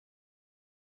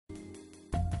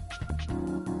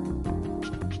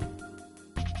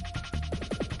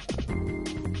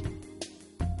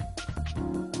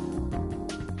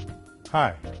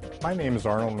Hi, my name is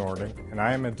Arnold Nordeng, and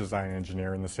I am a design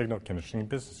engineer in the Signal Conditioning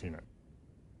Business Unit.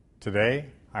 Today,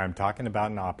 I am talking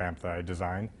about an op-amp that I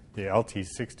designed, the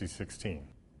LT6016.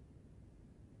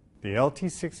 The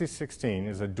LT6016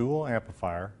 is a dual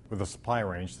amplifier with a supply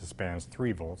range that spans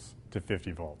 3 volts to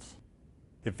 50 volts.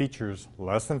 It features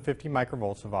less than 50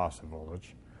 microvolts of offset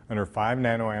voltage, under 5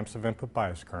 nanoamps of input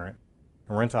bias current,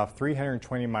 and runs off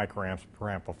 320 microamps per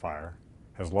amplifier,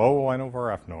 has low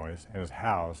 1/F noise, and is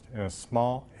housed in a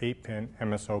small 8-pin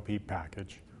MSOP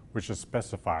package, which is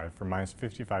specified from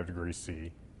 -55 degrees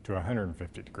C to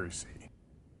 150 degrees C.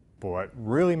 But what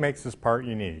really makes this part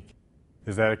unique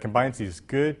is that it combines these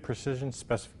good precision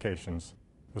specifications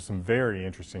with some very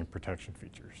interesting protection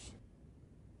features.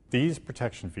 These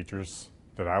protection features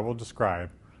that I will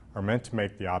describe are meant to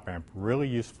make the op-amp really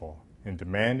useful in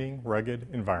demanding, rugged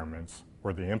environments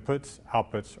where the inputs,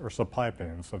 outputs, or supply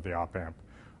pins of the op-amp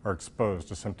are exposed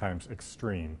to sometimes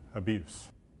extreme abuse.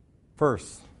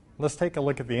 First, let's take a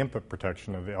look at the input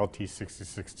protection of the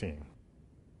LT6016.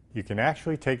 You can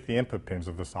actually take the input pins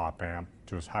of this op-amp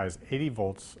to as high as 80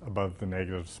 volts above the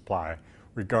negative supply,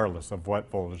 regardless of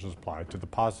what voltage is applied to the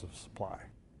positive supply.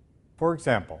 For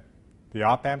example, the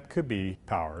op-amp could be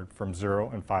powered from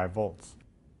 0 and 5 volts.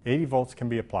 80 volts can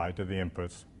be applied to the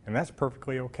inputs, and that's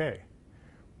perfectly okay.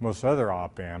 Most other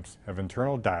op-amps have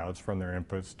internal diodes from their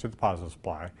inputs to the positive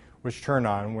supply, which turn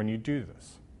on when you do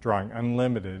this, drawing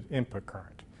unlimited input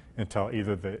current until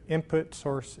either the input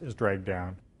source is dragged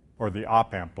down or the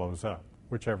op-amp blows up,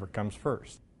 whichever comes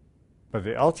first. But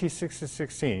the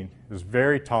LT6016 is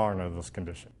very tolerant of this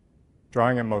condition,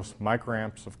 drawing at most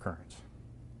microamps of current.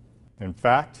 In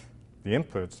fact, the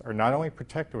inputs are not only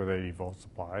protected with 80 volts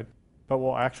applied, but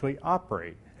will actually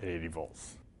operate at 80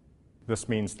 volts. This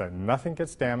means that nothing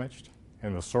gets damaged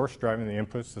and the source driving the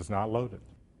inputs is not loaded.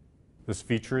 This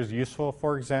feature is useful,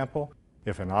 for example,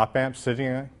 if an op-amp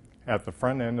sitting at the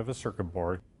front end of a circuit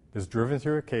board is driven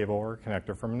through a cable or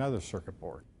connector from another circuit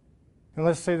board. And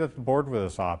let's say that the board with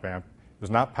this op-amp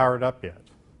is not powered up yet,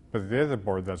 but the other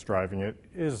board that's driving it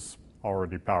is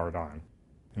already powered on.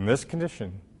 In this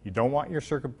condition, you don't want your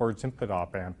circuit board's input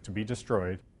op-amp to be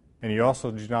destroyed, and you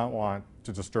also do not want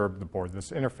to disturb the board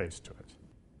that's interfaced to it.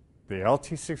 The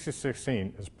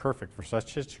LT6016 is perfect for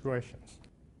such situations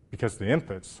because the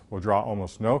inputs will draw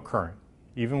almost no current,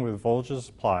 even with voltages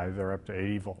applied that are up to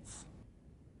 80 volts.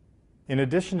 In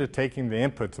addition to taking the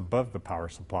inputs above the power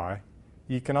supply,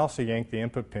 you can also yank the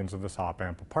input pins of this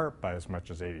op-amp apart by as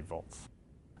much as 80 volts.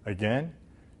 Again,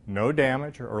 no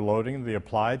damage or loading of the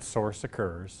applied source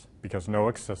occurs because no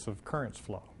excessive currents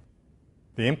flow.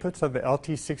 The inputs of the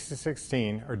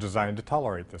LT6016 are designed to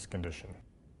tolerate this condition.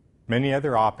 Many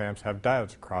other op-amps have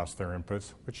diodes across their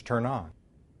inputs which turn on,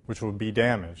 which will be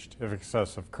damaged if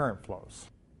excessive current flows.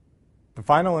 The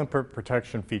final input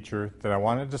protection feature that I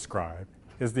want to describe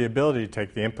is the ability to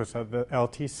take the inputs of the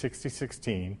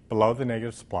LT6016 below the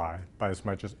negative supply by as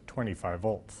much as 25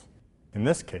 volts. In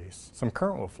this case, some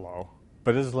current will flow,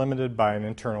 but is limited by an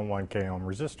internal 1K ohm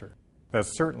resistor.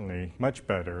 That's certainly much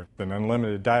better than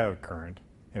unlimited diode current,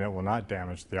 and it will not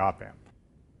damage the op-amp.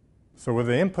 So with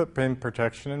the input pin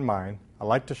protection in mind, I'd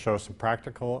like to show some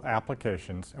practical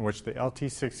applications in which the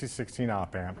LT6016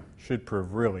 op-amp should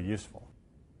prove really useful.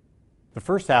 The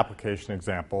first application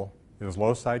example is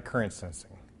low-side current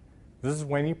sensing. This is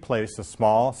when you place a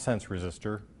small sense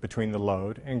resistor between the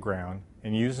load and ground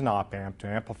and use an op-amp to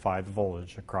amplify the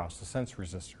voltage across the sense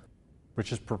resistor,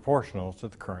 which is proportional to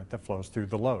the current that flows through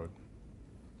the load.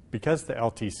 Because the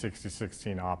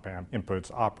LT6016 op-amp inputs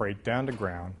operate down to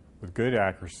ground with good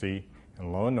accuracy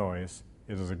and low noise,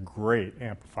 it is a great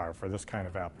amplifier for this kind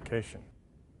of application.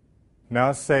 Now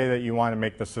let's say that you want to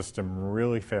make the system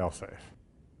really fail-safe.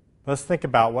 Let's think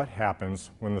about what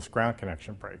happens when this ground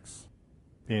connection breaks.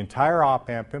 The entire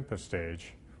op-amp input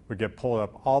stage would get pulled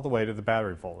up all the way to the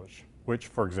battery voltage, which,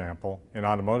 for example, in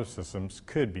automotive systems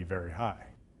could be very high.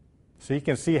 So you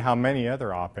can see how many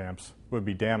other op-amps would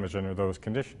be damaged under those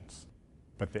conditions.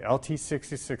 But the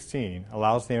LT6016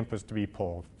 allows the inputs to be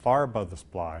pulled far above the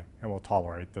supply and will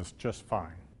tolerate this just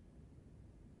fine.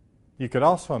 You could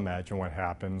also imagine what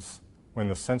happens when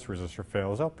the sense resistor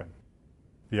fails open.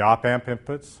 The op-amp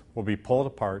inputs will be pulled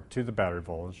apart to the battery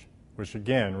voltage, which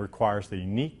again requires the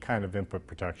unique kind of input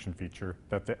protection feature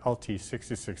that the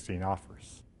LT6016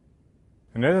 offers.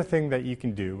 Another thing that you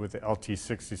can do with the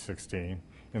LT6016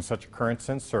 in such a current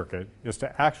sense circuit is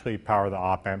to actually power the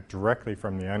op-amp directly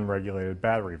from the unregulated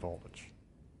battery voltage.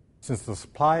 Since the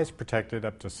supply is protected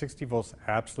up to 60 volts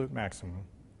absolute maximum,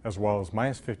 as well as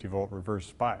 -50 volt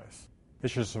reverse bias, it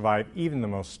should survive even the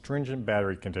most stringent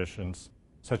battery conditions,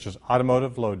 such as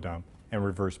automotive load dump and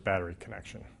reverse battery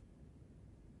connection.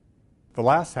 The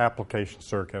last application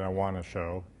circuit I want to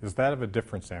show is that of a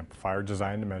difference amplifier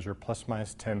designed to measure plus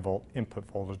minus 10 volt input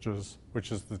voltages,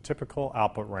 which is the typical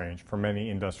output range for many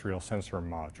industrial sensor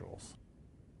modules.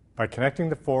 By connecting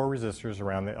the 4 resistors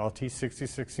around the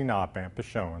LT6016 op amp as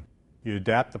shown, you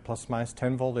adapt the plus minus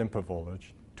 10 volt input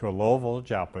voltage to a low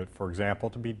voltage output, for example,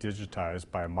 to be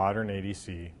digitized by a modern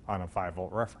ADC on a 5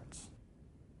 volt reference.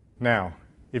 Now,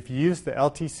 if you use the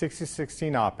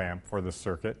LT6016 op amp for this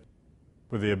circuit,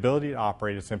 with the ability to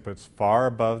operate its inputs far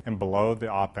above and below the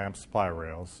op amp supply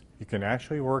rails, you can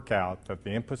actually work out that the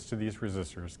inputs to these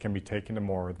resistors can be taken to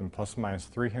more than plus or minus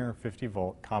 350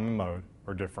 volt common mode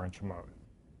or differential mode.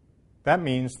 That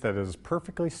means that it is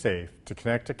perfectly safe to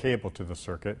connect a cable to the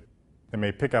circuit that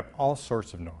may pick up all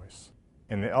sorts of noise,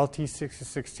 and the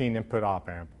LT6016 input op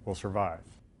amp will survive.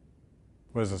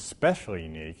 What is especially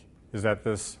unique is that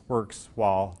this works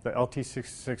while the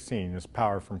LT6016 is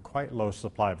powered from quite low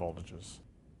supply voltages,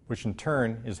 which in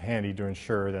turn is handy to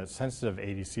ensure that sensitive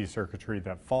ADC circuitry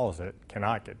that follows it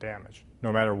cannot get damaged,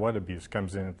 no matter what abuse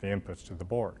comes in at the inputs to the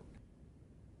board.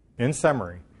 In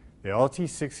summary, the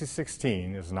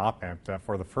LT6016 is an op amp that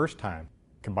for the first time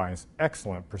combines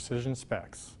excellent precision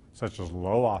specs, such as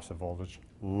low offset voltage,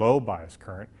 low bias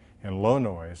current, and low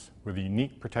noise with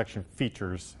unique protection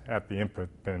features at the input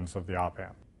pins of the op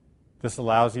amp. This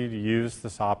allows you to use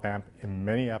this op amp in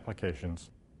many applications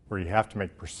where you have to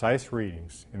make precise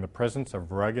readings in the presence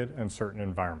of rugged, uncertain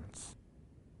environments.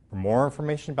 For more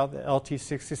information about the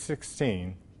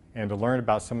LT6016 and to learn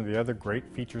about some of the other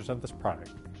great features of this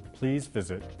product, please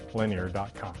visit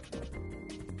linear.com.